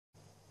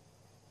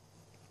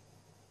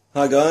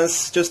Hi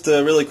guys, just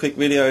a really quick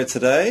video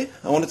today.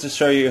 I wanted to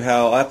show you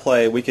how I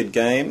play Wicked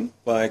Game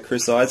by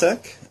Chris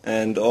Isaak,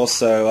 and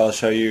also I'll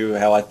show you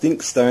how I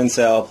think Stone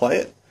Sour play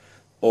it,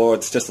 or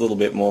it's just a little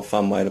bit more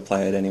fun way to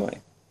play it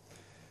anyway.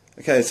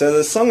 Okay, so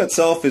the song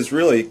itself is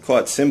really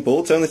quite simple.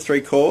 It's only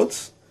 3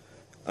 chords.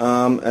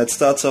 It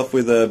starts off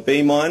with a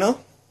B minor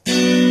to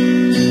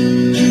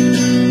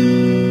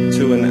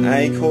an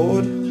A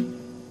chord,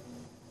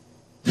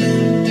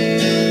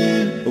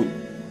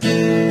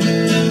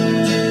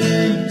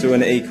 to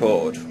an E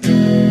chord. I'm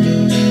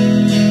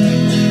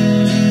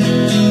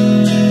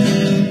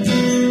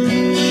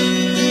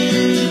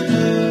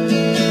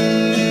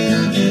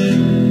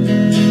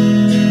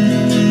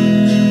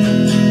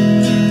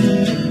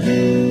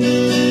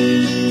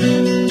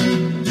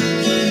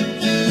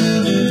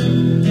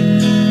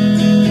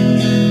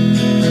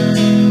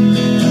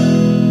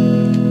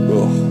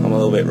a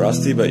little bit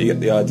rusty, but you get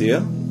the idea.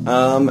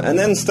 And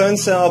then Stone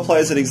Sour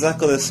plays it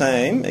exactly the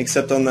same,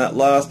 except on that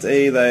last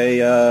E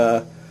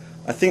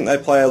I think they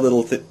play a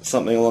little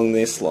something along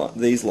these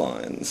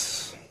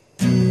lines.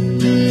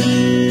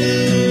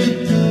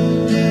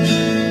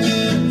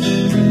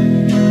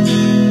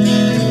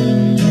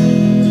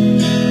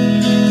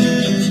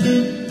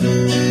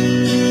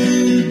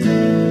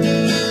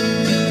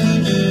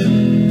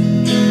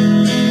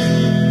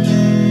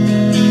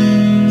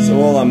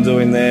 So all I'm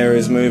doing there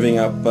is moving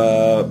up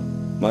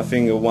my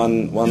finger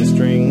one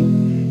string.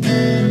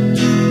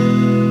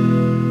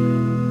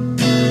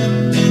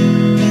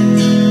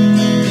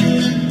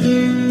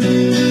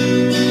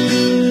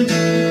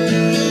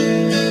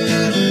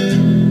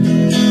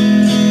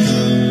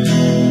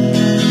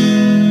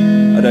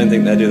 I don't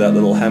think they do that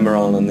little hammer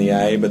on the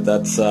A, but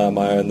that's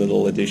my own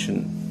little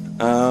addition.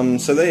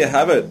 So there you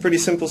have it. Pretty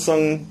simple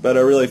song, but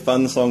a really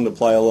fun song to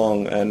play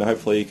along, and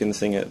hopefully you can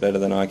sing it better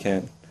than I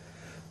can.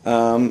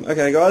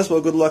 Okay guys,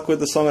 well good luck with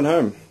the song at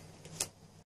home.